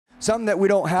Something that we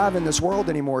don't have in this world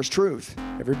anymore is truth.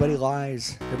 Everybody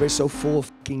lies. Everybody's so full of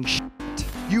fucking shit.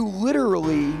 You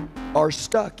literally are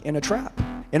stuck in a trap.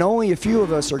 And only a few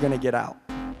of us are going to get out.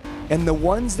 And the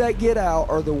ones that get out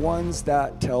are the ones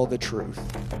that tell the truth.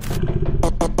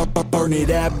 Burn it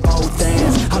at both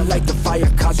ends. I like the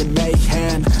fire causing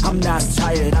mayhem. I'm not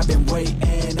tired, I've been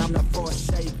waiting. I'm not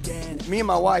forsaken. Me and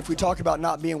my wife, we talk about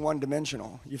not being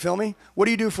one-dimensional. You feel me? What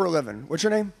do you do for a living? What's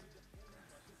your name?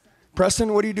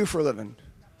 Preston, what do you do for a living?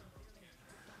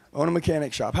 Own a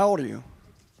mechanic shop. How old are you?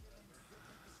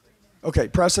 Okay,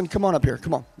 Preston, come on up here.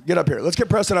 Come on, get up here. Let's get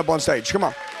Preston up on stage. Come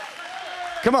on.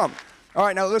 Come on. All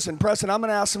right, now listen, Preston, I'm going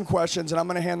to ask some questions and I'm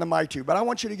going to hand the mic to you. But I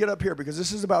want you to get up here because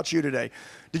this is about you today.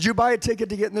 Did you buy a ticket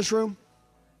to get in this room?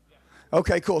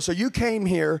 Okay, cool. So you came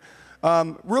here.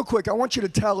 Real quick, I want you to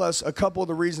tell us a couple of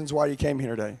the reasons why you came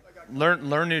here today.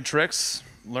 Learn new tricks,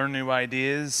 learn new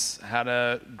ideas, how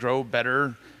to grow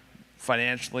better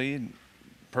financially,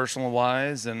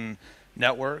 personal-wise, and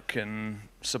network and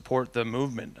support the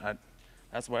movement.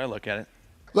 That's the way I look at it.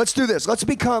 Let's do this. Let's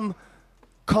become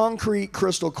concrete,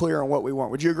 crystal clear on what we want.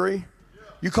 Would you agree? Yeah.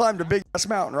 You climbed a big-ass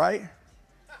mountain, right?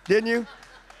 Didn't you?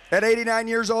 At 89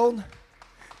 years old?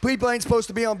 People ain't supposed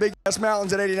to be on big-ass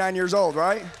mountains at 89 years old,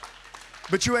 right?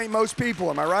 But you ain't most people,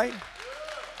 am I right?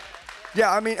 Yeah,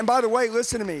 I mean, and by the way,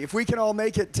 listen to me. If we can all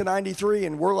make it to 93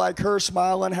 and we're like her,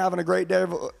 smiling, having a great day,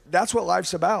 that's what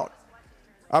life's about.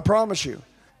 I promise you.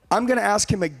 I'm going to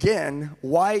ask him again,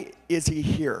 why is he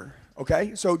here?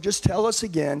 Okay, so just tell us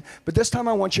again, but this time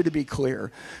I want you to be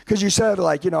clear. Because you said,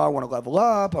 like, you know, I want to level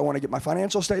up, I want to get my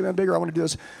financial statement bigger, I want to do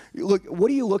this. Look, what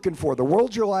are you looking for? The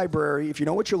world's your library. If you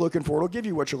know what you're looking for, it'll give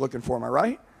you what you're looking for, am I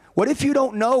right? What if you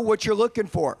don't know what you're looking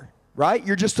for? Right?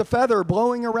 You're just a feather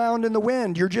blowing around in the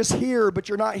wind. You're just here, but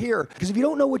you're not here. Because if you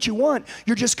don't know what you want,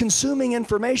 you're just consuming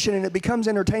information and it becomes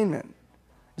entertainment.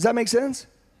 Does that make sense?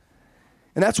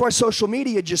 And that's why social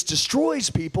media just destroys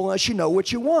people unless you know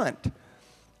what you want.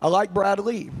 I like Brad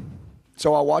Lee.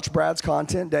 So I'll watch Brad's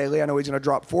content daily. I know he's going to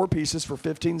drop 4 pieces for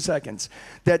 15 seconds.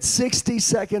 That's 60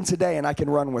 seconds a day and I can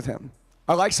run with him.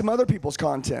 I like some other people's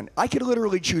content. I could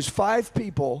literally choose 5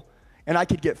 people and I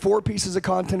could get 4 pieces of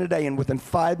content a day, and within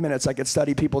 5 minutes, I could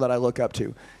study people that I look up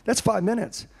to. That's 5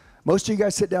 minutes. Most of you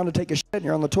guys sit down to take a shit, and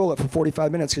you're on the toilet for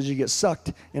 45 minutes because you get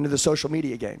sucked into the social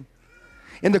media game.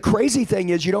 And the crazy thing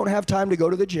is you don't have time to go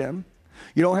to the gym.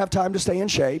 You don't have time to stay in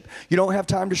shape. You don't have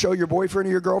time to show your boyfriend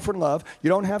or your girlfriend love. You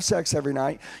don't have sex every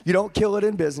night. You don't kill it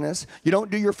in business. You don't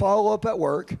do your follow-up at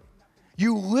work.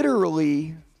 You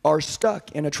literally are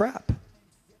stuck in a trap.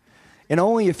 And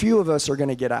only a few of us are going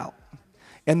to get out.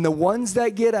 And the ones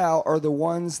that get out are the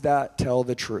ones that tell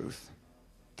the truth,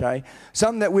 okay?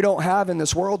 Something that we don't have in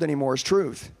this world anymore is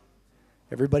truth.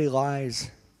 Everybody lies.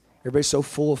 Everybody's so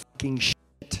full of fucking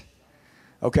shit,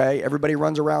 okay? Everybody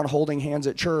runs around holding hands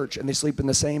at church, and they sleep in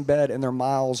the same bed, and they're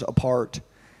miles apart,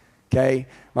 okay?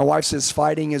 My wife says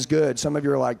fighting is good. Some of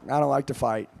you are like, I don't like to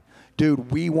fight.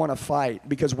 Dude, we want to fight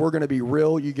because we're going to be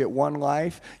real. You get one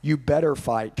life. You better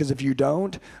fight, because if you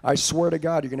don't, I swear to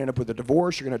God, you're going to end up with a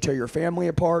divorce. You're going to tear your family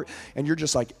apart, and you're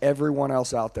just like everyone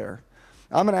else out there.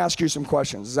 I'm going to ask you some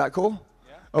questions. Is that cool?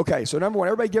 Yeah. Okay, so number one,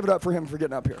 everybody give it up for him for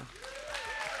getting up here.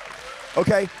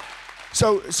 Okay,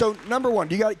 so number one,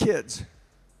 do you got kids?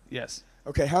 Yes.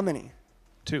 Okay, how many?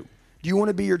 2. Do you want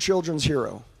to be your children's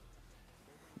hero?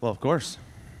 Well, of course.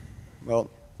 Well,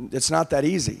 it's not that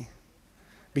easy.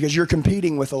 Because you're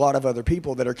competing with a lot of other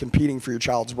people that are competing for your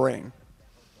child's brain.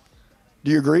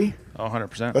 Do you agree? Oh,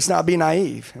 100%. Let's not be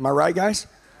naive. Am I right, guys?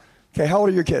 Okay, how old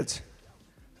are your kids?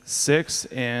 6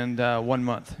 and 1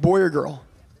 month. Boy or girl?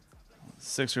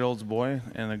 6-year-old's a boy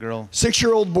and a girl.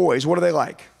 6-year-old boys, what do they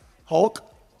like? Hulk?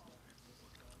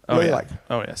 What do they like?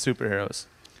 Oh, yeah, superheroes.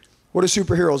 What do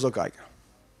superheroes look like?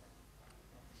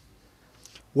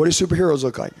 What do superheroes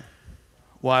look like?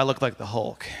 Well, I look like the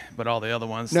Hulk, but all the other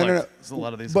ones, no. a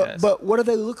lot of these guys. But what do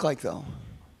they look like, though?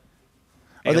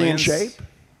 Are they in shape?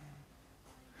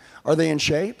 Are they in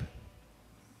shape?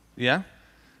 Yeah.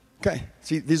 Okay.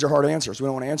 See, these are hard answers. We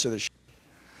don't want to answer this shit.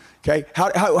 Okay.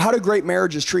 How do great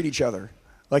marriages treat each other?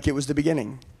 Like it was the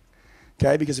beginning.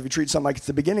 Okay. Because if you treat something like it's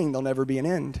the beginning, there'll never be an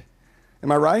end.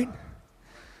 Am I right?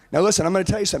 Now listen, I'm going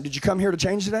to tell you something. Did you come here to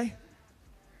change today?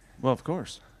 Well, of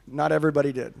course. Not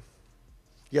everybody did.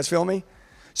 You guys feel me?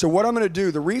 So what I'm going to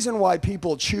do, the reason why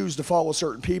people choose to follow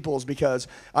certain people is because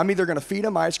I'm either going to feed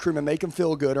them ice cream and make them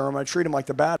feel good, or I'm going to treat him like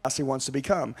the badass he wants to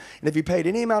become. And if he paid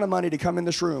any amount of money to come in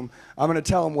this room, I'm going to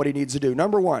tell him what he needs to do.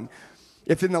 Number one,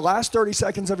 if in the last 30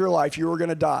 seconds of your life you were going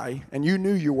to die, and you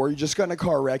knew you just got in a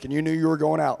car wreck and you knew you were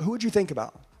going out, who would you think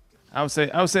about? I would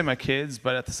say my kids,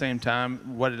 but at the same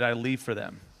time, what did I leave for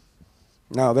them?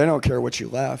 No, they don't care what you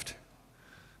left.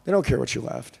 They don't care what you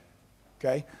left,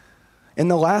 okay? In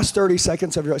the last 30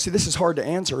 seconds of your life, see, this is hard to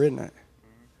answer, isn't it?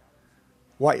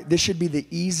 Why? This should be the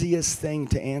easiest thing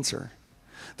to answer.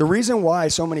 The reason why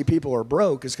so many people are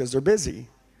broke is because they're busy.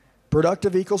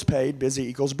 Productive equals paid, busy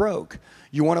equals broke.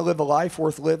 You want to live a life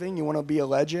worth living? You want to be a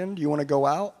legend? You want to go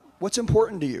out? What's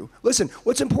important to you? Listen,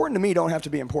 what's important to me don't have to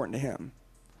be important to him.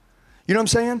 You know what I'm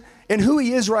saying? And who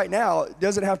he is right now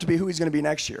doesn't have to be who he's going to be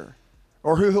next year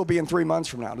or who he'll be in 3 months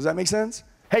from now. Does that make sense?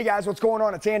 Hey guys, what's going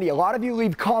on? It's Andy. A lot of you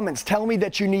leave comments telling me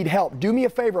that you need help. Do me a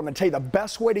favor. I'm going to tell you the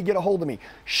best way to get a hold of me.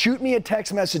 Shoot me a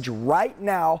text message right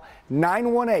now,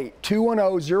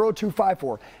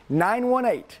 918-210-0254.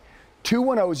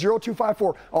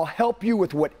 918-210-0254. I'll help you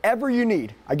with whatever you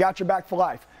need. I got your back for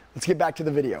life. Let's get back to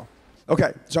the video.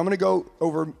 Okay, so I'm going to go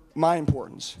over my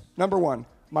importance. Number one,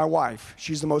 my wife.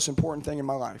 She's the most important thing in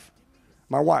my life.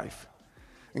 My wife.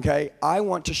 Okay, I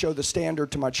want to show the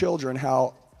standard to my children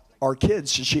how our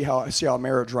kids should see how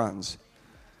marriage runs.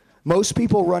 Most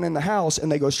people run in the house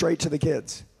and they go straight to the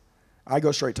kids. I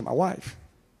go straight to my wife.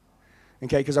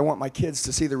 Okay, because I want my kids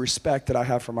to see the respect that I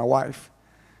have for my wife.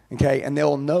 Okay, and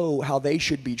they'll know how they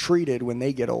should be treated when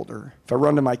they get older. If I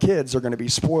run to my kids, they're going to be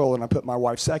spoiled and I put my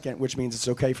wife second, which means it's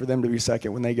okay for them to be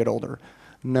second when they get older.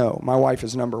 No, my wife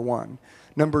is number one.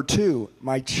 Number two,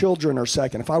 my children are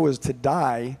second. If I was to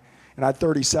die and I had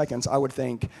 30 seconds, I would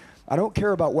think, I don't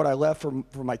care about what I left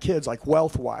for my kids, like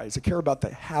wealth-wise. I care about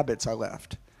the habits I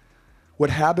left. What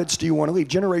habits do you want to leave?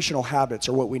 Generational habits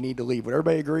are what we need to leave. Would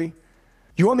everybody agree?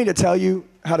 You want me to tell you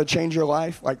how to change your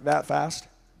life like that fast?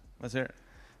 Let's hear it.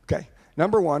 Okay.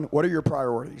 Number one, what are your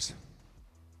priorities?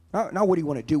 Not what do you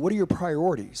want to do? What are your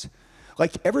priorities?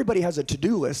 Like everybody has a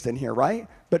to-do list in here, right?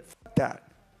 But f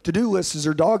that. To-do lists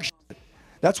are dog shit.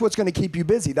 That's what's going to keep you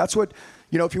busy. That's what,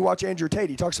 you know, if you watch Andrew Tate,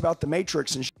 he talks about the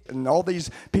Matrix and all these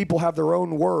people have their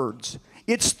own words.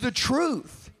 It's the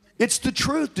truth. It's the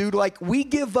truth, dude. Like we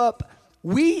give up,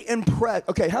 we impress.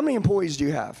 Okay, how many employees do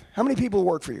you have? How many people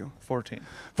work for you? 14.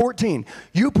 14.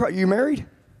 You married?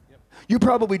 Yep. You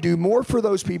probably do more for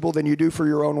those people than you do for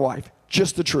your own wife.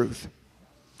 Just the truth.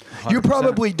 100%. You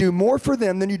probably do more for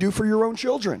them than you do for your own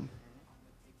children.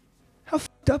 How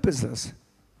fucked up is this?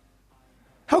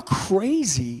 How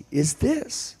crazy is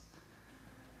this?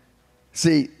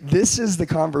 See, this is the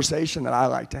conversation that I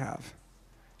like to have.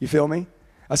 You feel me?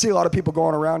 I see a lot of people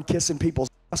going around kissing people's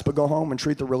ass, but go home and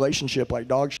treat the relationship like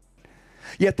dog shit.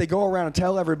 Yet they go around and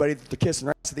tell everybody that they're kissing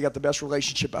their ass, that they got the best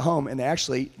relationship at home, and they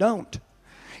actually don't.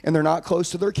 And they're not close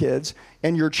to their kids,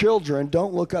 and your children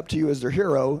don't look up to you as their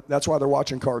hero. That's why they're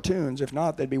watching cartoons. If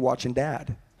not, they'd be watching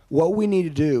dad. What we need to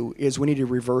do is we need to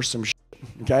reverse some shit,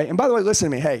 okay? And by the way,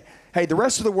 listen to me. Hey, the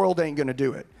rest of the world ain't going to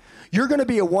do it. You're going to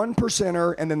be a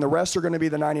 1%er, and then the rest are going to be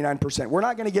the 99%. We're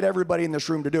not going to get everybody in this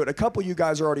room to do it. A couple of you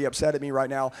guys are already upset at me right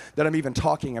now that I'm even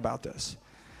talking about this.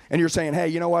 And you're saying, hey,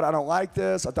 you know what? I don't like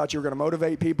this. I thought you were going to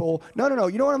motivate people. No.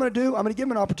 You know what I'm going to do? I'm going to give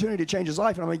him an opportunity to change his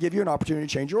life, and I'm going to give you an opportunity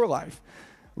to change your life.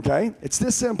 Okay? It's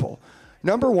this simple.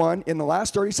 Number one, in the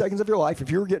last 30 seconds of your life,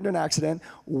 if you were getting in an accident,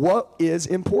 what is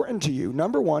important to you?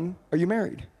 Number one, are you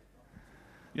married?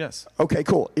 Yes. Okay,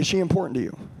 cool. Is she important to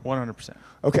you? 100%.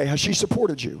 Okay, has she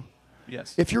supported you?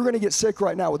 Yes. If you're going to get sick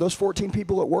right now, would those 14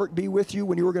 people at work be with you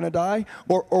when you were going to die?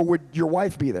 Or would your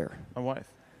wife be there? My wife.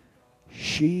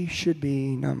 She should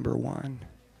be number one.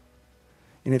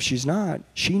 And if she's not,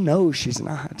 she knows she's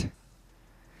not.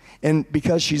 And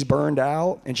because she's burned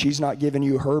out and she's not giving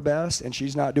you her best and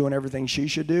she's not doing everything she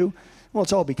should do, well,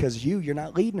 it's all because you're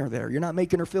not leading her there. You're not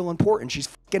making her feel important. She's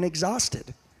fucking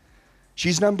exhausted.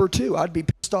 She's number two. I'd be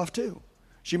pissed off too.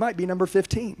 She might be number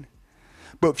 15.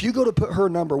 But if you go to put her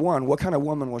number one, what kind of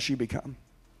woman will she become?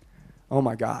 Oh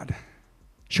my God.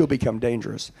 She'll become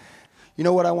dangerous. You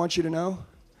know what I want you to know?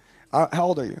 How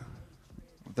old are you?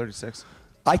 I'm 36.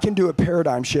 I can do a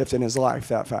paradigm shift in his life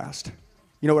that fast.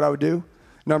 You know what I would do?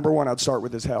 Number one, I'd start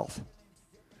with his health.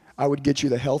 I would get you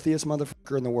the healthiest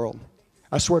motherfucker in the world.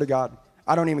 I swear to God,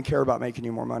 I don't even care about making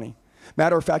you more money.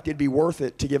 Matter of fact, it'd be worth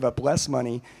it to give up less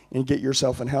money and get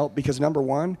yourself in help because number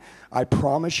one, I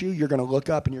promise you're going to look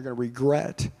up and you're going to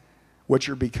regret what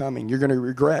you're becoming. You're going to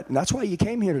regret. And that's why you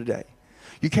came here today.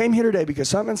 You came here today because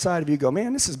something inside of you go,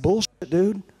 man, this is bullshit,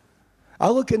 dude. I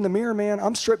look in the mirror, man,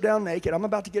 I'm stripped down naked. I'm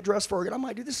about to get dressed for it. I'm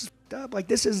like, dude, this is fucked up. Like,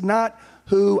 this is not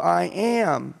who I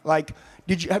am. Like,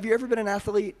 have you ever been an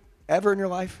athlete ever in your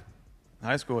life?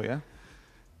 High school, yeah.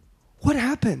 What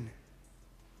happened?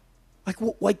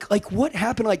 Like what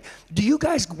happened? Like, do you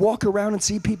guys walk around and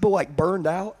see people like burned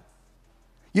out?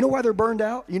 You know why they're burned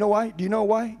out? You know why? Do you know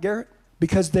why, Garrett?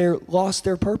 Because they're lost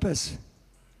their purpose,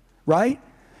 right?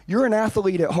 You're an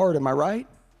athlete at heart, am I right?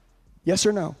 Yes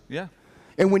or no? Yeah.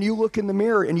 And when you look in the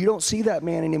mirror and you don't see that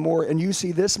man anymore and you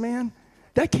see this man,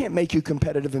 that can't make you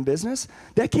competitive in business.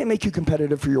 That can't make you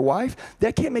competitive for your wife.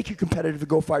 That can't make you competitive to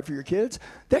go fight for your kids.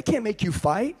 That can't make you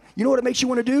fight. You know what it makes you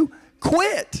want to do?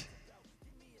 Quit.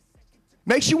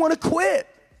 Makes you want to quit.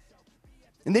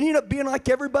 And then you end up being like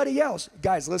everybody else.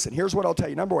 Guys, listen, here's what I'll tell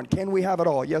you. Number one, can we have it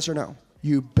all? Yes or no?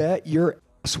 You bet your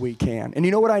ass we can. And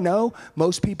you know what I know?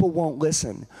 Most people won't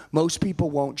listen. Most people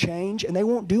won't change, and they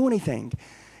won't do anything.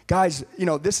 Guys, you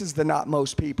know, this is the not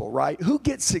most people, right? Who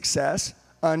gets success?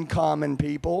 Uncommon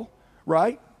people,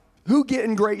 right? Who get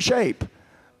in great shape?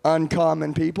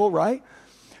 Uncommon people, right?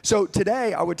 So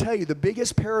today, I would tell you the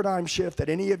biggest paradigm shift that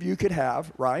any of you could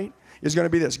have, right, is going to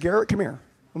be this. Garrett, come here.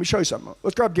 Let me show you something.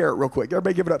 Let's grab Garrett real quick.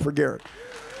 Everybody give it up for Garrett.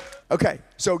 Okay,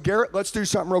 so Garrett, let's do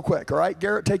something real quick, all right?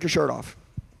 Garrett, take your shirt off.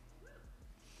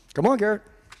 Come on, Garrett.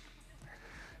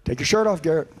 Take your shirt off,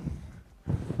 Garrett.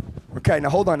 Okay, now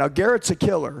hold on. Now, Garrett's a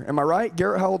killer. Am I right?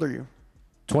 Garrett, how old are you?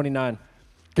 29.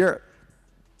 Garrett,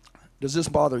 does this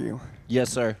bother you? Yes,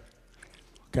 sir.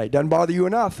 Okay, doesn't bother you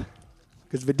enough.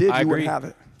 Because if it did, you wouldn't have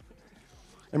it.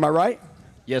 Am I right?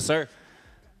 Yes, sir.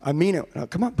 I mean it. Now,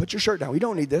 come on, put your shirt down. You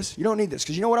don't need this. You don't need this.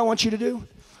 Because you know what I want you to do?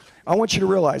 I want you to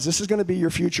realize this is going to be your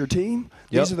future team.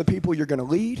 Yep. These are the people you're going to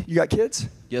lead. You got kids?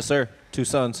 Yes, sir. 2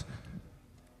 sons.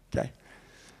 Okay.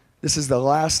 This is the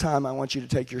last time I want you to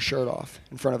take your shirt off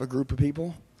in front of a group of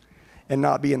people and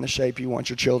not be in the shape you want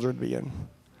your children to be in.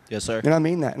 Yes, sir. And I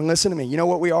mean that. And listen to me. You know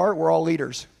what we are? We're all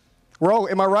leaders. We're all,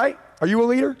 am I right? Are you a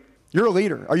leader? You're a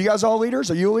leader. Are you guys all leaders?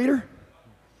 Are you a leader?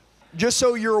 Just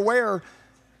so you're aware,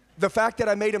 the fact that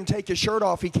I made him take his shirt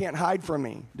off, he can't hide from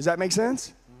me. Does that make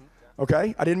sense?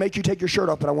 Okay? I didn't make you take your shirt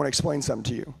off, but I want to explain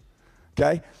something to you.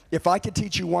 Okay? If I could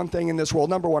teach you one thing in this world,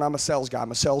 number one, I'm a sales guy.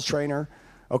 I'm a sales trainer.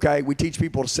 Okay? We teach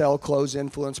people to sell, close,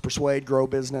 influence, persuade, grow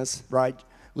business, right?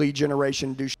 Lead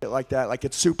generation, do shit like that. Like,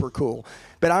 it's super cool.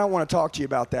 But I don't want to talk to you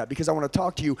about that because I want to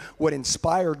talk to you what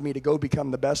inspired me to go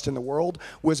become the best in the world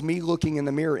was me looking in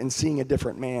the mirror and seeing a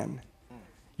different man.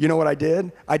 You know what I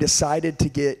did? I decided to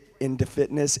get into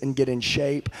fitness and get in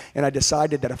shape, and I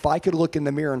decided that if I could look in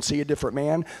the mirror and see a different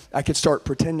man, I could start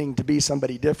pretending to be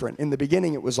somebody different. In the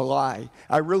beginning, it was a lie.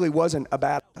 I really wasn't a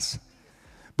badass.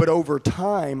 But over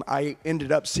time, I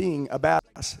ended up seeing a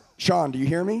badass. Sean, do you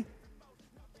hear me?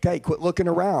 Okay, quit looking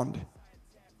around.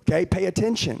 Okay, pay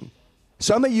attention.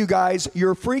 Some of you guys,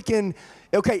 you're freaking,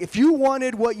 okay, if you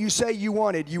wanted what you say you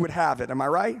wanted, you would have it. Am I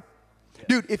right?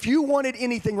 Dude, if you wanted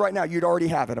anything right now, you'd already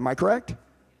have it. Am I correct?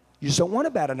 You just don't want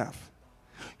it bad enough.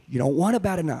 You don't want it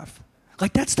bad enough.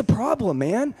 Like, that's the problem,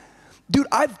 man. Dude,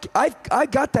 I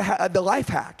got the life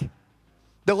hack.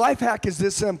 The life hack is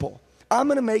this simple. I'm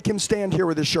going to make him stand here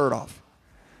with his shirt off.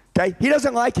 Okay? He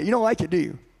doesn't like it. You don't like it, do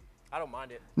you? I don't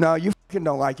mind it. No, you fucking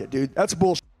don't like it, dude. That's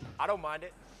bullshit. I don't mind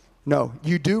it. No,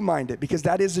 you do mind it because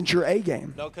that isn't your A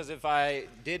game. No, because if I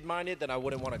did mind it, then I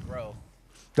wouldn't want to grow.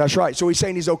 That's right. So he's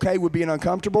saying he's okay with being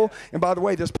uncomfortable. And by the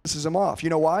way, this pisses him off. You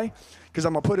know why? Because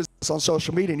I'm going to put his ass on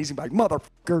social media and he's going to be like,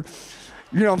 motherfucker.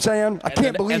 You know what I'm saying? I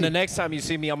can't believe. And the next time you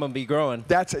see me, I'm going to be growing.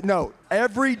 That's it. No,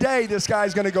 every day this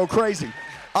guy's going to go crazy.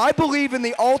 I believe in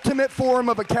the ultimate form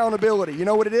of accountability. You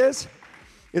know what it is?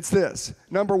 It's this.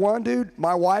 Number one, dude,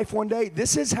 my wife one day,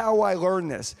 this is how I learned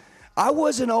this. I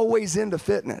wasn't always into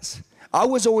fitness. I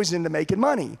was always into making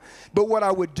money. But what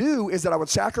I would do is that I would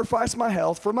sacrifice my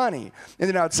health for money. And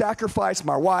then I would sacrifice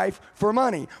my wife for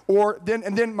money.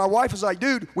 And then my wife was like,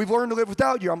 dude, we've learned to live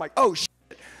without you. I'm like, oh, shit.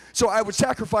 So I would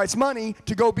sacrifice money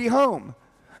to go be home.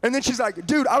 And then she's like,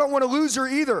 dude, I don't want to lose her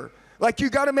either. Like, you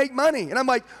got to make money. And I'm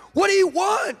like, what do you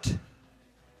want?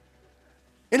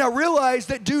 And I realized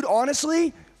that, dude,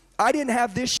 honestly, I didn't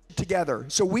have this shit together.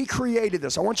 So we created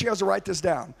this. I want you guys to write this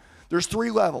down. There's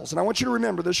 3 levels, and I want you to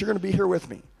remember this. You're going to be here with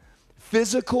me.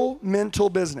 Physical, mental,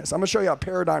 business. I'm going to show you how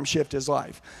paradigm shift is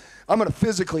life. I'm going to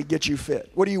physically get you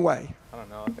fit. What do you weigh? I don't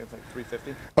know. I think it's like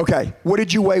 350. Okay. What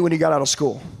did you weigh when you got out of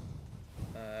school?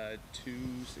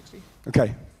 260.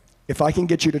 Okay. If I can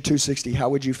get you to 260, how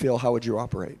would you feel? How would you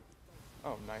operate?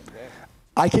 Oh, nice day.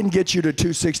 I can get you to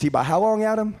 260 by how long,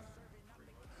 Adam?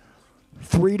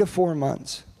 3 to 4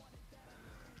 months.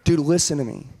 Dude, listen to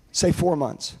me. Say 4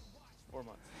 months. 4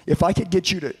 months. If I could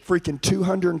get you to freaking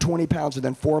 220 pounds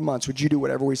within 4 months, would you do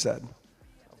whatever we said?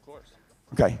 Of course.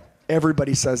 Okay.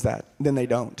 Everybody says that. Then they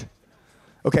don't.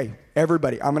 Okay.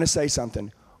 Everybody, I'm going to say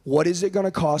something. What is it going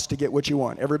to cost to get what you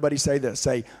want? Everybody say this.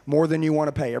 Say, more than you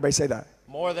want to pay. Everybody say that.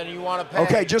 More than you want to pay.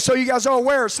 Okay, just so you guys are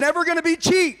aware, it's never going to be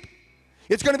cheap.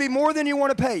 It's going to be more than you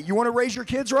want to pay. You want to raise your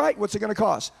kids right? What's it going to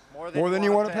cost? More than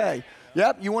you want to pay.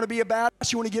 Yep, you want to be a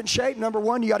badass, you want to get in shape. Number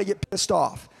one, you got to get pissed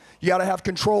off. You got to have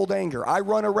controlled anger. I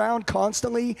run around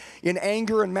constantly in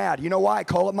anger and mad. You know why? I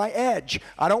call it my edge.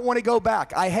 I don't want to go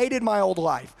back. I hated my old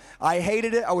life. I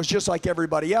hated it. I was just like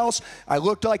everybody else. I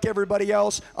looked like everybody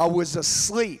else. I was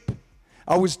asleep.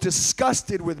 I was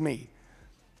disgusted with me.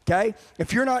 Okay?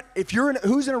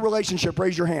 Who's in a relationship,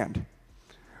 raise your hand.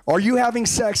 Are you having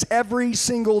sex every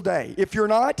single day? If you're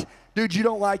not, dude, you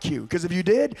don't like you. Because if you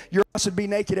did, your ass would be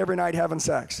naked every night having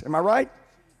sex. Am I right?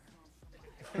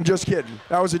 I'm just kidding.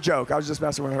 That was a joke. I was just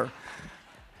messing with her.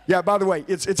 Yeah, by the way,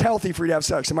 it's healthy for you to have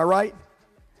sex. Am I right?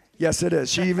 Yes, it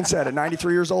is. She even said it.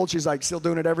 93 years old, she's like, still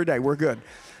doing it every day. We're good.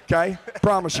 Okay?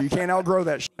 Promise you can't outgrow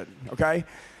that shit. Okay?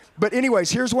 But anyways,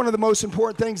 here's one of the most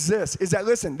important things is that,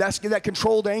 listen, that's that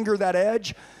controlled anger, that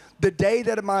edge. The day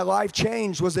that my life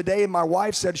changed was the day my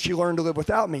wife said she learned to live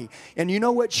without me. And you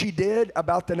know what she did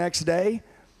about the next day?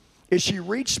 Is she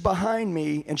reached behind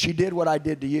me and she did what I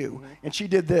did to you. And she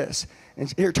did this.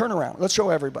 And here, turn around. Let's show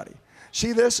everybody.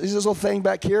 See this? Is this little thing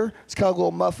back here? It's called a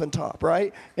little muffin top,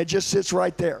 right? It just sits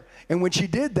right there. And when she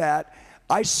did that,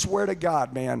 I swear to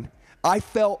God, man, I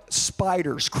felt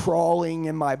spiders crawling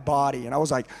in my body. And I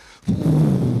was like,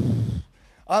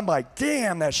 I'm like,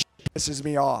 damn, that shit pisses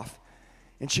me off.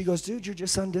 And she goes, dude, you're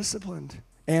just undisciplined.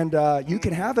 And you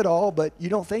can have it all, but you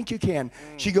don't think you can.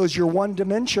 She goes, you're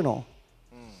one-dimensional.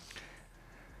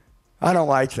 I don't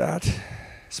like that,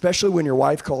 especially when your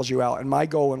wife calls you out. And my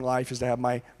goal in life is to have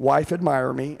my wife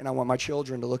admire me, and I want my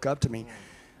children to look up to me.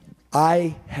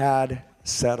 I had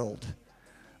settled.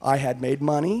 I had made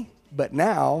money, but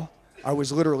now I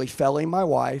was literally failing my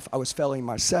wife. I was failing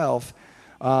myself,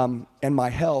 and my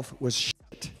health was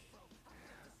shit.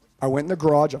 I went in the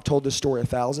garage. I've told this story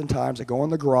 1,000 times. I go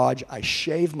in the garage. I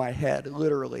shave my head,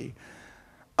 literally.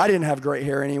 I didn't have great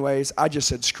hair anyways. I just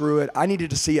said, screw it. I needed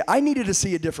to see it. I needed to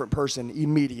see a different person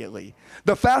immediately.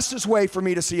 The fastest way for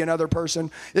me to see another person,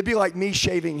 it'd be like me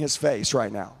shaving his face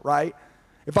right now, right?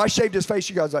 If I shaved his face,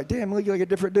 you guys are like, damn, look like a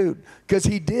different dude. Because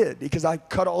he did, because I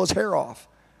cut all his hair off.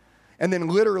 And then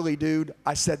literally, dude,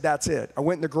 I said, that's it. I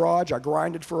went in the garage. I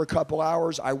grinded for a couple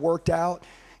hours. I worked out.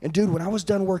 And dude, when I was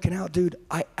done working out, dude,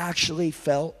 I actually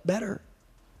felt better.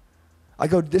 I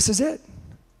go, this is it.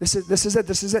 This is it.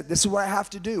 This is what I have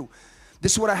to do.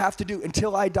 This is what I have to do.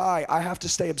 Until I die, I have to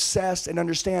stay obsessed and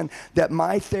understand that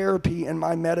my therapy and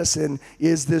my medicine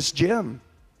is this gym.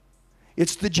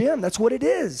 It's the gym. That's what it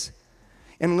is.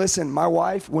 And listen, my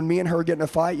wife, when me and her get in a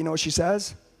fight, you know what she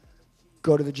says?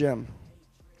 Go to the gym.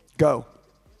 Go.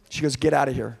 She goes, get out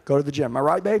of here. Go to the gym. Am I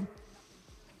right, babe?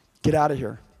 Get out of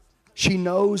here. She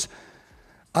knows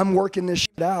I'm working this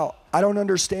shit out. I don't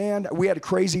understand. We had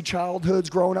crazy childhoods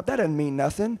growing up. That doesn't mean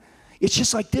nothing. It's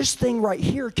just like this thing right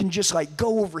here can just like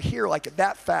go over here like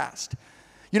that fast.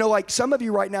 You know, like some of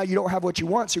you right now, you don't have what you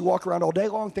want, so you walk around all day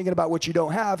long thinking about what you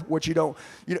don't have, what you don't,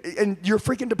 and you're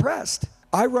freaking depressed.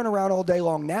 I run around all day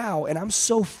long now, and I'm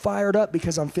so fired up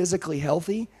because I'm physically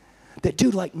healthy that,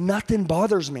 dude, like nothing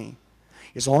bothers me.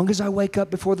 As long as I wake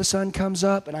up before the sun comes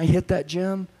up and I hit that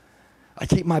gym, I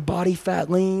keep my body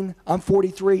fat lean. I'm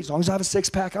 43. As long as I have a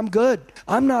six-pack, I'm good.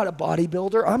 I'm not a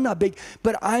bodybuilder. I'm not big,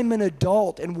 but I'm an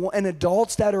adult, and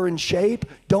adults that are in shape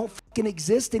don't fucking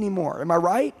exist anymore. Am I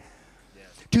right? Yeah.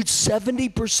 Dude,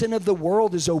 70% of the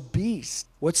world is obese.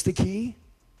 What's the key?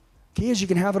 Key is you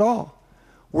can have it all.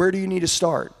 Where do you need to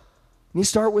start? You need to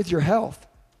start with your health.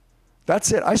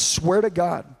 That's it. I swear to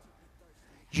God,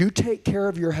 you take care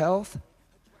of your health,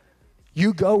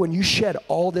 you go and you shed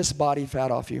all this body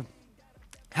fat off you.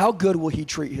 How good will he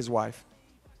treat his wife?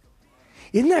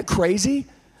 Isn't that crazy?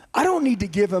 I don't need to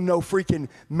give him no freaking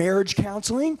marriage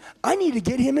counseling. I need to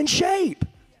get him in shape.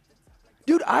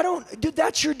 Dude, dude,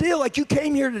 that's your deal. Like you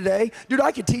came here today. Dude,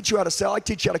 I could teach you how to sell. I could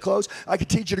teach you how to close. I could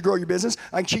teach you to grow your business.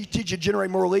 I can teach you to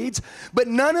generate more leads. But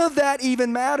none of that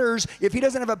even matters if he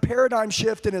doesn't have a paradigm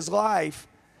shift in his life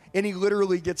and he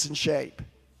literally gets in shape.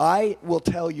 I will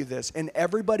tell you this, and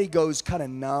everybody goes kind of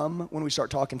numb when we start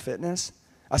talking fitness.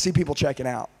 I see people checking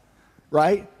out,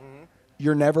 right? Mm-hmm.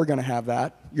 You're never going to have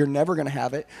that. You're never going to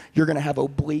have it. You're going to have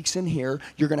obliques in here.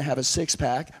 You're going to have a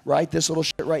six-pack, right? This little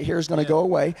shit right here is going to go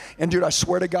away. And, dude, I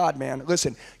swear to God, man,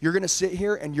 listen, you're going to sit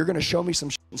here and you're going to show me some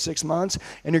shit in 6 months,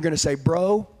 and you're going to say,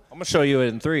 bro. I'm going to show you it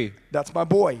in 3. That's my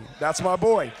boy. That's my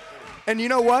boy. And you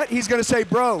know what? He's going to say,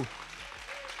 bro,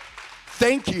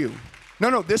 thank you.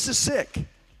 No, this is sick.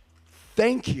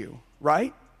 Thank you,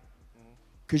 right?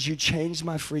 Because you changed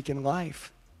my freaking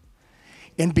life.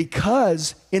 And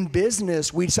because in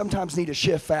business, we sometimes need to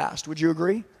shift fast. Would you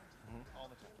agree?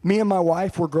 Me and my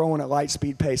wife, we're growing at light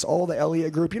speed pace. All the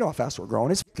Elliott group, you know how fast we're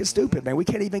growing. It's fucking stupid, man. We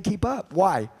can't even keep up.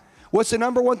 Why? What's the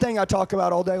number one thing I talk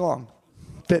about all day long?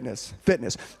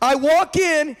 Fitness. I walk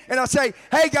in and I say,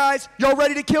 hey guys, y'all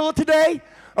ready to kill it today?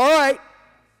 All right,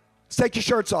 let's take your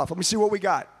shirts off. Let me see what we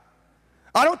got.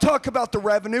 I don't talk about the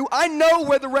revenue. I know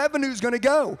where the revenue is going to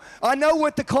go. I know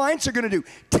what the clients are going to do.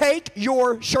 Take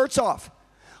your shirts off.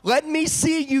 Let me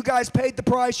see you guys paid the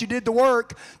price, you did the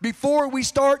work before we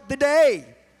start the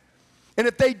day. And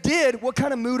if they did, what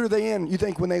kind of mood are they in, you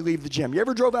think, when they leave the gym? You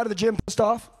ever drove out of the gym pissed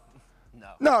off?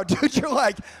 No, dude, you're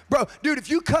like, bro, dude, if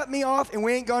you cut me off and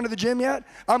we ain't gone to the gym yet,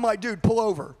 I'm like, dude, pull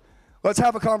over. Let's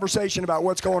have a conversation about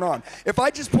what's going on. If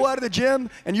I just pull out of the gym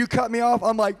and you cut me off,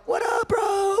 I'm like, what up,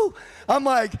 bro? I'm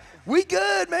like, we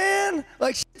good, man.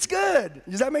 Like, shit's good.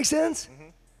 Does that make sense?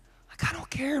 Like, I don't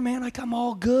care, man. Like, I'm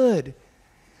all good.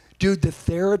 Dude, the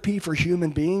therapy for human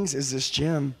beings is this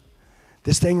gym.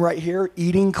 This thing right here,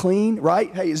 eating clean,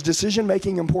 right? Hey, is decision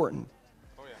making important?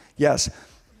 Oh, yeah. Yes.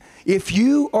 If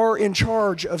you are in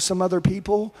charge of some other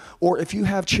people, or if you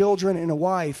have children and a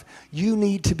wife, you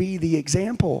need to be the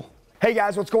example. Hey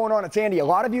guys, what's going on? It's Andy. A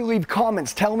lot of you leave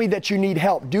comments telling me that you need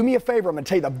help. Do me a favor. I'm going to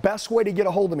tell you the best way to get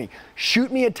a hold of me.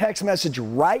 Shoot me a text message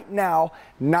right now,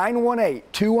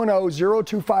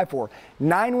 918-210-0254.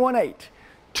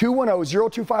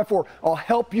 918-210-0254. I'll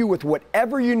help you with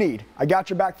whatever you need. I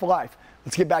got your back for life.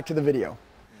 Let's get back to the video.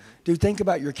 Dude, think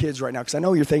about your kids right now, because I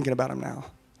know you're thinking about them now.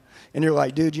 And you're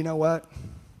like, dude, you know what?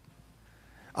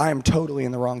 I am totally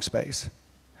in the wrong space.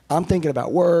 I'm thinking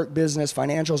about work, business,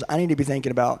 financials. I need to be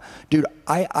thinking about, dude,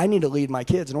 I need to lead my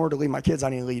kids. In order to lead my kids, I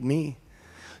need to lead me.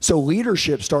 So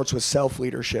leadership starts with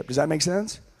self-leadership. Does that make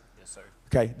sense? Yes, sir.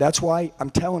 Okay, that's why I'm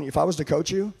telling you, if I was to coach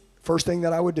you, first thing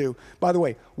that I would do, by the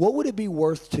way, what would it be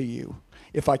worth to you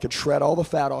if I could shred all the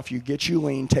fat off you, get you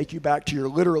lean, take you back to your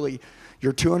literally,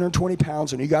 your 220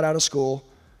 pounds when you got out of school?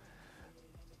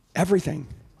 Everything.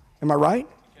 Am I right?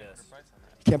 Yes.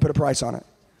 You can't put a price on it.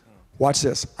 Watch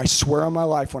this. I swear on my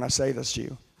life when I say this to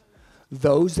you.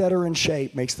 Those that are in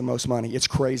shape makes the most money. It's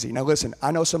crazy. Now listen,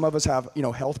 I know some of us have,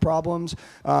 health problems.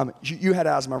 You had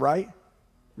asthma, right?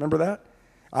 Remember that?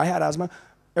 I had asthma.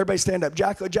 Everybody stand up.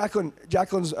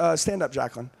 Jacqueline's stand up,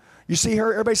 Jacqueline. You see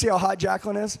her? Everybody see how hot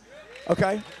Jacqueline is?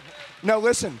 Okay. No,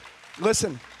 listen.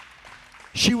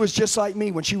 She was just like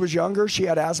me. When she was younger, she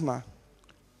had asthma.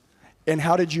 And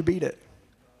how did you beat it?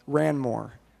 Ran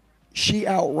more. She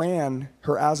outran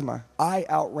her asthma. I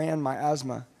outran my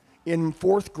asthma. In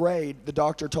 4th grade, the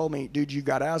doctor told me, dude, you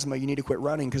got asthma. You need to quit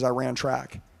running, because I ran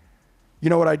track. You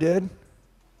know what I did?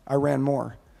 I ran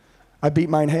more. I beat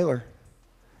my inhaler.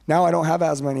 Now I don't have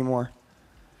asthma anymore.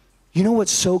 You know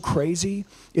what's so crazy?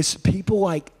 Is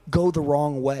people go the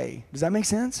wrong way. Does that make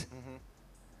sense?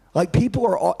 Like people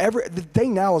are the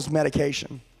thing now is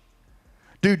medication.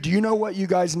 Dude, do you know what you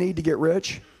guys need to get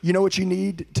rich? You know what you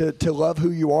need to love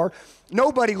who you are?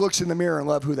 Nobody looks in the mirror and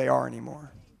love who they are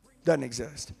anymore. Doesn't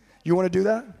exist. You want to do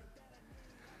that?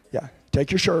 Yeah. Take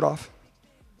your shirt off.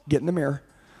 Get in the mirror.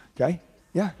 Okay?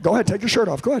 Yeah. Go ahead. Take your shirt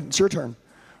off. Go ahead. It's your turn.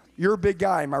 You're a big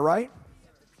guy. Am I right?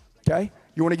 Okay?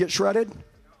 You want to get shredded?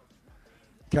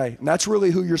 Okay. And that's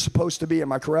really who you're supposed to be.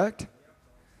 Am I correct?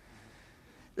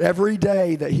 Every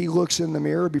day that he looks in the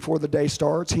mirror before the day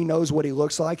starts, he knows what he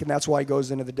looks like, and that's why he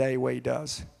goes into the day the way he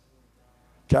does.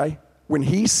 Okay? When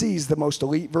he sees the most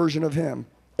elite version of him,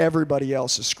 everybody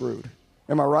else is screwed.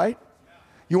 Am I right?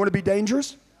 You want to be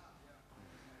dangerous?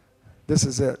 This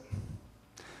is it.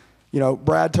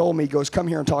 Brad told me, he goes, come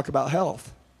here and talk about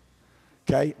health.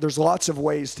 Okay? There's lots of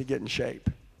ways to get in shape.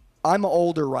 I'm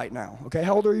older right now. Okay?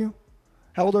 How old are you?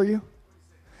 How old are you?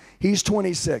 He's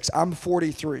 26. I'm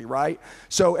 43, right?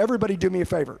 So everybody do me a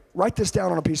favor. Write this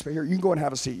down on a piece of paper. Here, you can go and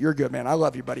have a seat. You're good, man. I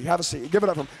love you, buddy. Have a seat. Give it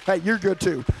up for him. Hey, you're good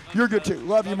too. You're good too.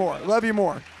 Love you more. Love you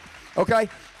more. Okay?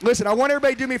 Listen, I want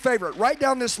everybody to do me a favor. Write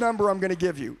down this number I'm going to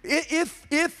give you.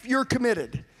 If you're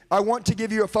committed, I want to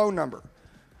give you a phone number.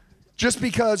 Just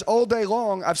because all day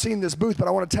long I've seen this booth, but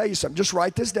I want to tell you something. Just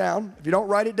write this down. If you don't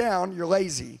write it down, you're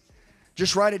lazy.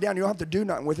 Just write it down. You don't have to do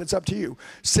nothing with it. It's up to you.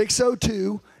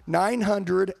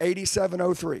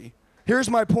 602-900-8703. Here's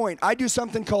my point. I do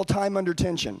something called time under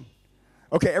tension.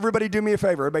 Okay, everybody do me a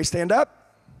favor. Everybody stand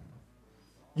up.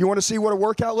 You want to see what a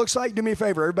workout looks like? Do me a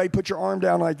favor. Everybody put your arm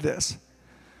down like this.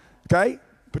 Okay?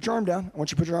 Put your arm down. I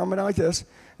want you to put your arm down like this.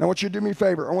 And I want you to do me a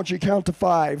favor. I want you to count to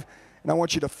 5. And I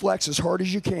want you to flex as hard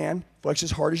as you can. Flex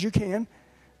as hard as you can.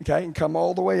 Okay? And come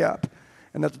all the way up.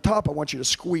 And at the top, I want you to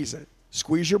squeeze it.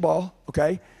 Squeeze your ball,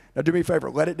 okay? Now do me a favor,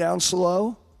 let it down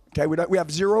slow. Okay, we have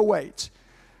 0 weights.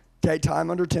 Okay, time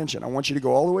under tension. I want you to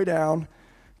go all the way down.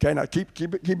 Okay, now keep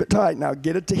it tight. Now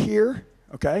get it to here,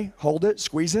 okay? Hold it,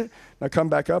 squeeze it. Now come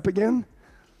back up again.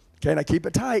 Okay, now keep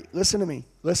it tight. Listen to me.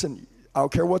 Listen, I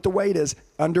don't care what the weight is,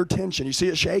 under tension. You see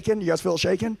it shaking? You guys feel it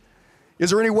shaking? Is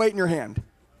there any weight in your hand?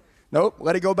 Nope,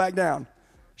 let it go back down.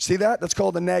 See that? That's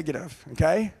called a negative,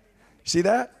 okay? See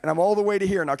that? And I'm all the way to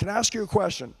here. Now, can I ask you a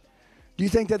question? Do you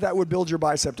think that that would build your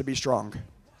bicep to be strong?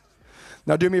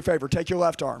 Now, do me a favor. Take your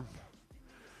left arm.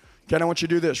 Okay, I want you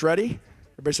to do this. Ready?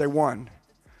 Everybody say 1,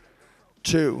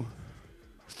 2,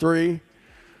 3,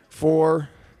 4,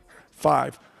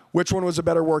 5. Which one was a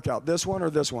better workout, this one or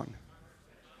this one?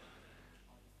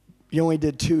 You only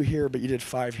did 2 here, but you did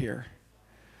 5 here.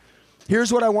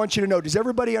 Here's what I want you to know. Does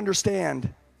everybody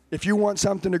understand? If you want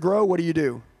something to grow, what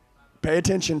do? Pay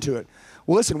attention to it.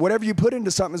 Well, listen, whatever you put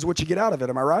into something is what you get out of it.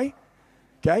 Am I right?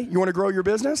 Okay, you want to grow your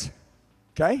business?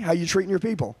 Okay, how you treating your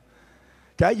people?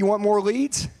 Okay, you want more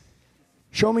leads?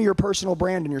 Show me your personal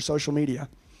brand in your social media.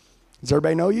 Does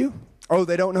everybody know you? Oh,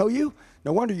 they don't know you?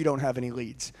 No wonder you don't have any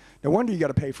leads. No wonder you got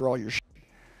to pay for all your shit.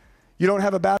 You don't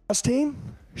have a badass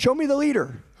team? Show me the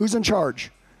leader. Who's in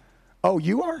charge? Oh,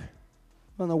 you are?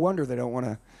 Well, no wonder they don't want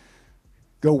to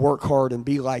go work hard and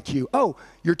be like you. Oh,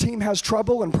 your team has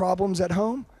trouble and problems at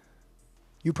home?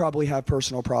 You probably have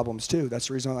personal problems too. That's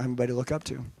the reason I don't have anybody to look up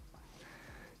to.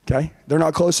 Okay? They're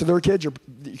not close to their kids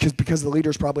because the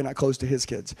leader's probably not close to his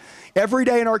kids. Every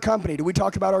day in our company, do we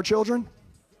talk about our children?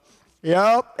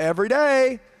 Yep, every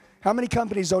day. How many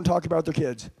companies don't talk about their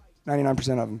kids? 99% of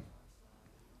them.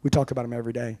 We talk about them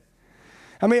every day.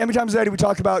 How many times a day do we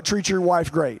talk about treat your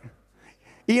wife great?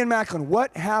 Ian Macklin,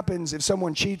 what happens if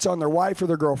someone cheats on their wife or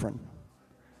their girlfriend?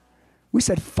 We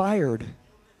said fired.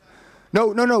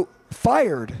 No,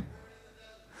 fired.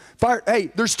 Fired.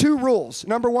 Hey, there's 2 rules.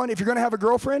 Number 1, if you're going to have a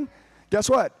girlfriend, guess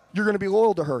what? You're going to be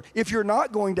loyal to her. If you're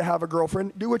not going to have a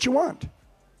girlfriend, do what you want.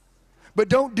 But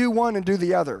don't do one and do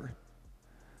the other.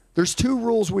 There's 2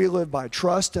 rules we live by,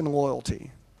 trust and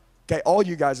loyalty. Okay, all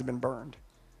you guys have been burned.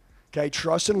 Okay,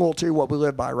 trust and loyalty are what we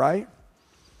live by, right?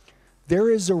 There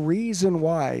is a reason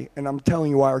why, and I'm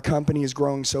telling you why our company is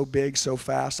growing so big, so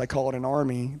fast. I call it an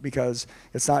army because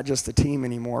it's not just a team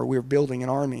anymore. We're building an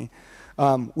army.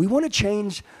 We want to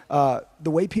change the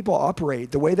way people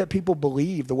operate, the way that people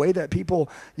believe, the way that people,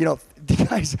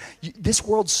 guys, this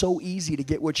world's so easy to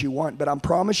get what you want, but I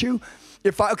promise you,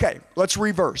 okay, let's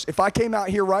reverse. If I came out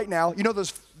here right now, you know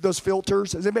those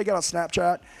filters? Has anybody got a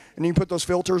Snapchat? And you can put those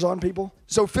filters on people?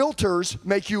 So filters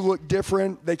make you look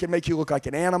different. They can make you look like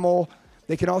an animal.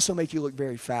 They can also make you look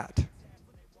very fat.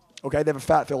 Okay, they have a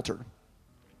fat filter.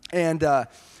 And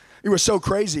it was so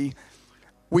crazy.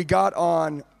 We got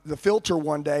on the filter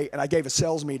one day, and I gave a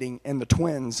sales meeting, and the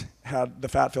twins had the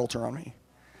fat filter on me.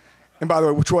 And by the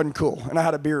way, which wasn't cool. And I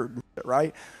had a beard,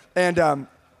 right? And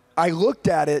I looked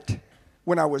at it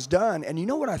when I was done, and you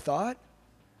know what I thought?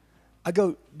 I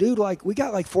go, dude, we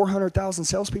got 400,000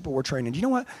 salespeople we're training. You know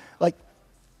what? Like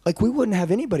we wouldn't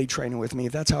have anybody training with me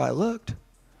if that's how I looked.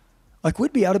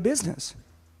 We'd be out of business.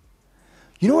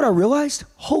 You know what I realized?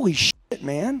 Holy shit,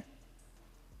 man.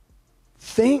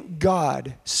 Thank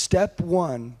God, step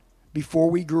 1 before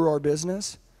we grew our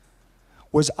business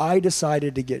was I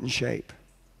decided to get in shape.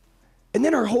 And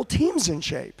then our whole team's in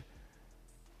shape.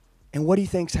 And what do you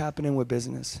think's happening with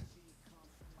business?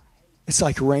 It's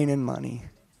like raining money.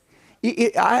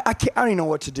 I don't even know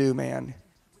what to do, man.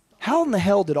 How in the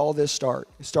hell did all this start?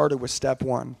 It started with step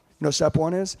 1. You know what step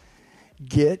 1 is?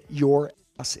 Get your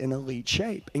ass in elite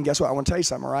shape. And guess what? I want to tell you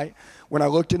something, all right? When I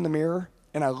looked in the mirror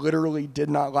and I literally did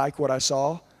not like what I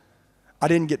saw, I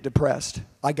didn't get depressed.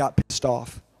 I got pissed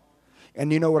off.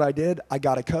 And you know what I did? I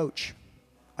got a coach.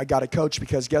 I got a coach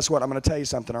because guess what? I'm going to tell you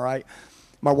something, all right?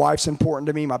 My wife's important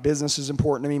to me. My business is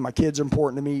important to me. My kids are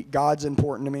important to me. God's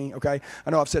important to me, okay? I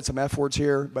know I've said some F words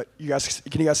here, but can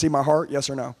you guys see my heart? Yes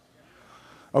or no?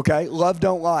 Okay? Love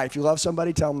don't lie. If you love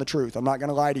somebody, tell them the truth. I'm not going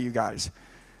to lie to you guys.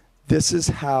 This is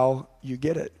how you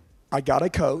get it. I got a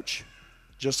coach,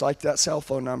 just like that cell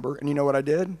phone number, and you know what I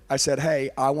did? I said,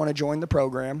 hey, I want to join the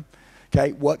program.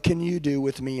 Okay, what can you do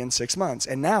with me in 6 months?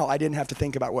 And now I didn't have to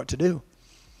think about what to do.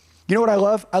 You know what I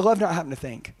love? I love not having to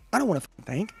think. I don't want to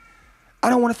think. I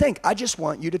don't want to think. I just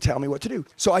want you to tell me what to do.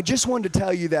 So I just wanted to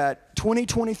tell you that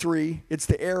 2023, it's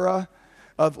the era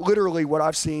of literally what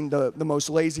I've seen the most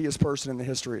laziest person in the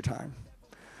history of time.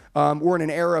 We're in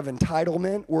an era of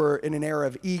entitlement. We're in an era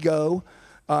of ego.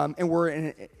 And we're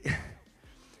in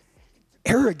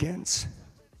arrogance.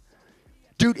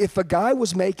 Dude, if a guy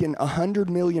was making $100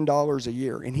 million a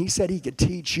year and he said he could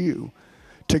teach you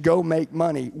to go make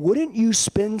money, wouldn't you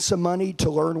spend some money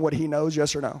to learn what he knows,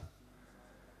 yes or no?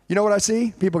 You know what I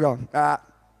see? People go,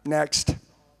 next.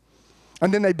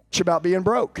 And then they bitch about being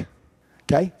broke.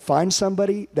 Okay? Find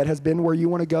somebody that has been where you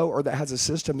want to go or that has a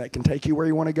system that can take you where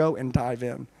you want to go and dive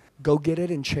in. Go get it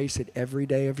and chase it every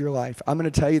day of your life. I'm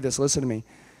going to tell you this. Listen to me.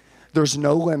 There's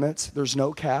no limits. There's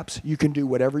no caps. You can do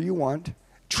whatever you want.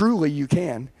 Truly, you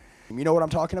can. You know what I'm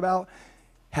talking about?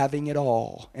 Having it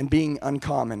all and being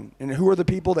uncommon. And who are the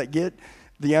people that get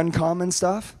the uncommon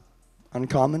stuff?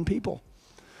 Uncommon people.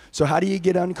 So how do you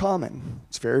get uncommon?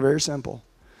 It's very, very simple.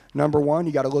 Number one,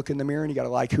 you got to look in the mirror and you got to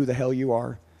like who the hell you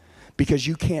are. Because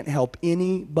you can't help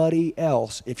anybody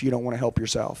else if you don't want to help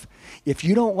yourself. If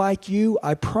you don't like you,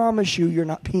 I promise you, you're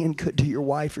not being good to your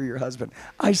wife or your husband.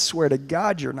 I swear to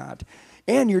God you're not.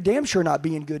 And you're damn sure not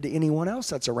being good to anyone else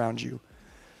that's around you.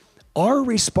 Our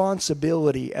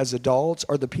responsibility as adults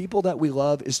or the people that we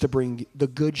love is to bring the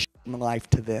good shit in life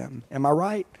to them. Am I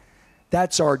right?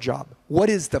 That's our job. What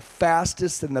is the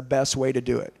fastest and the best way to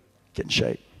do it? Get in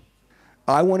shape.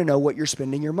 I want to know what you're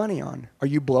spending your money on. Are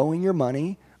you blowing your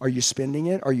money? Are you spending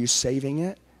it? Are you saving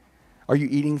it? Are you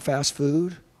eating fast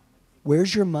food?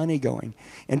 Where's your money going?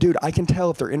 And dude, I can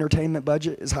tell if their entertainment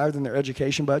budget is higher than their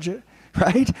education budget,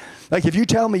 right? Like if you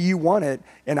tell me you want it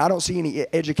and I don't see any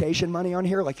education money on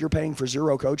here, like you're paying for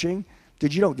zero coaching,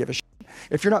 dude, you don't give a shit.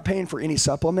 If you're not paying for any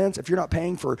supplements, if you're not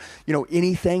paying for,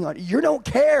 anything, you don't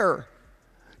care.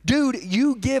 Dude,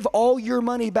 you give all your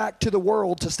money back to the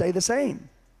world to stay the same.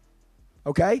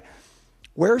 Okay?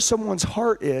 Where someone's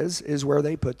heart is where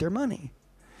they put their money.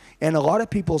 And a lot of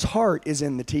people's heart is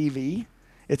in the TV.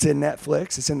 It's in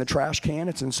Netflix. It's in the trash can.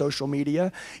 It's in social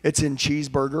media. It's in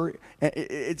cheeseburger.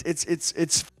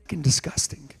 It's fucking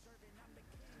disgusting.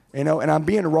 And I'm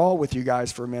being raw with you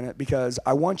guys for a minute because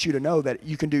I want you to know that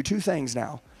you can do two things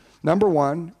now. Number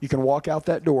one, you can walk out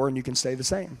that door and you can stay the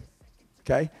same.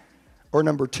 Okay? Or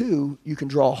number two, you can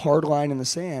draw a hard line in the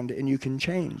sand and you can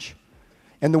change.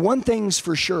 And the one thing's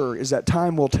for sure is that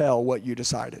time will tell what you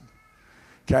decided.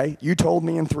 Okay? You told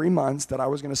me in 3 months that I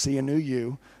was going to see a new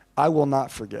you. I will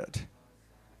not forget.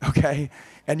 Okay?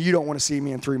 And you don't want to see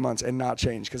me in 3 months and not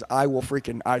change because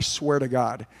I swear to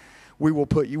God, we'll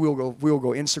go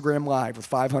Instagram Live with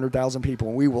 500,000 people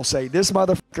and we will say, this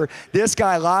motherfucker, this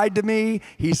guy lied to me.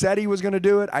 He said he was going to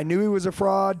do it. I knew he was a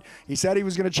fraud. He said he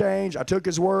was going to change. I took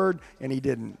his word and he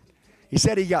didn't. He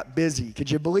said he got busy.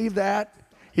 Could you believe that?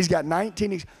 He's got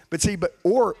 19,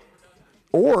 or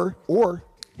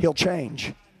he'll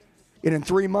change. And in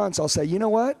 3 months, I'll say, you know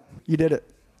what? You did it.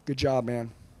 Good job,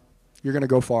 man. You're going to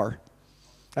go far.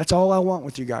 That's all I want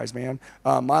with you guys, man.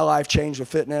 My life changed with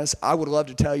fitness. I would love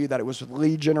to tell you that it was with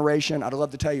lead generation. I'd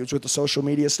love to tell you it was with the social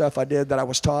media stuff I did that I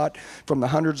was taught from the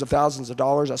hundreds of thousands of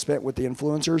dollars I spent with the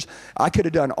influencers. I could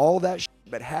have done all that shit.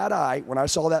 But had I, when I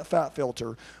saw that fat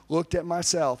filter, looked at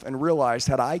myself and realized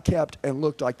had I kept and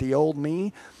looked like the old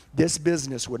me, this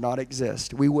business would not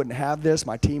exist. We wouldn't have this.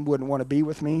 My team wouldn't want to be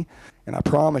with me. And I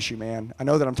promise you, man, I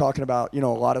know that I'm talking about, a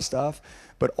lot of stuff,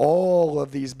 but all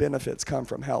of these benefits come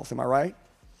from health. Am I right?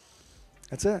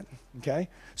 That's it, okay?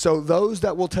 So those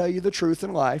that will tell you the truth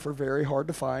in life are very hard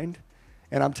to find.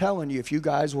 And I'm telling you, if you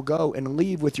guys will go and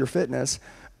leave with your fitness,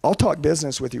 I'll talk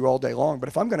business with you all day long, but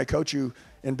if I'm going to coach you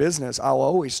in business, I'll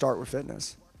always start with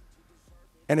fitness.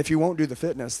 And if you won't do the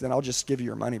fitness, then I'll just give you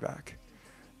your money back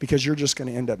because you're just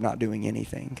going to end up not doing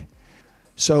anything.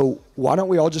 So why don't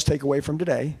we all just take away from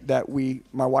today that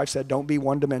my wife said, don't be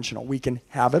one-dimensional. We can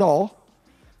have it all,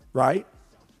 right?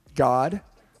 God,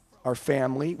 our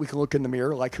family, we can look in the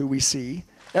mirror like who we see.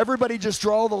 Everybody just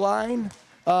draw the line.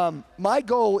 My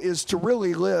goal is to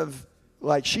really live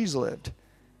like she's lived.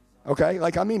 Okay,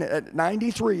 at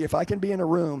 93, if I can be in a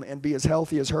room and be as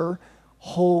healthy as her,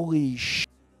 holy shit,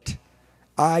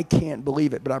 I can't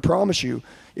believe it. But I promise you,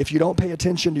 if you don't pay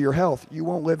attention to your health, you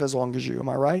won't live as long as you. Am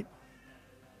I right?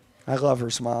 I love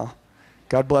her smile.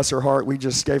 God bless her heart. We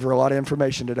just gave her a lot of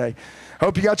information today.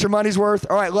 Hope you got your money's worth.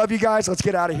 All right, love you guys. Let's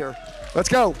get out of here. Let's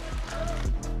go.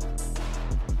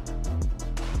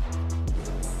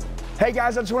 Hey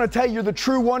guys, I just want to tell you, you're the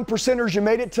true 1%ers. You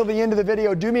made it till the end of the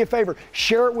video. Do me a favor,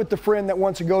 share it with the friend that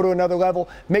wants to go to another level.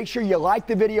 Make sure you like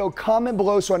the video, comment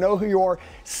below so I know who you are.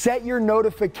 Set your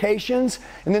notifications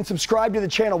and then subscribe to the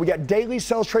channel. We got daily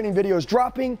sales training videos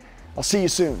dropping. I'll see you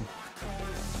soon.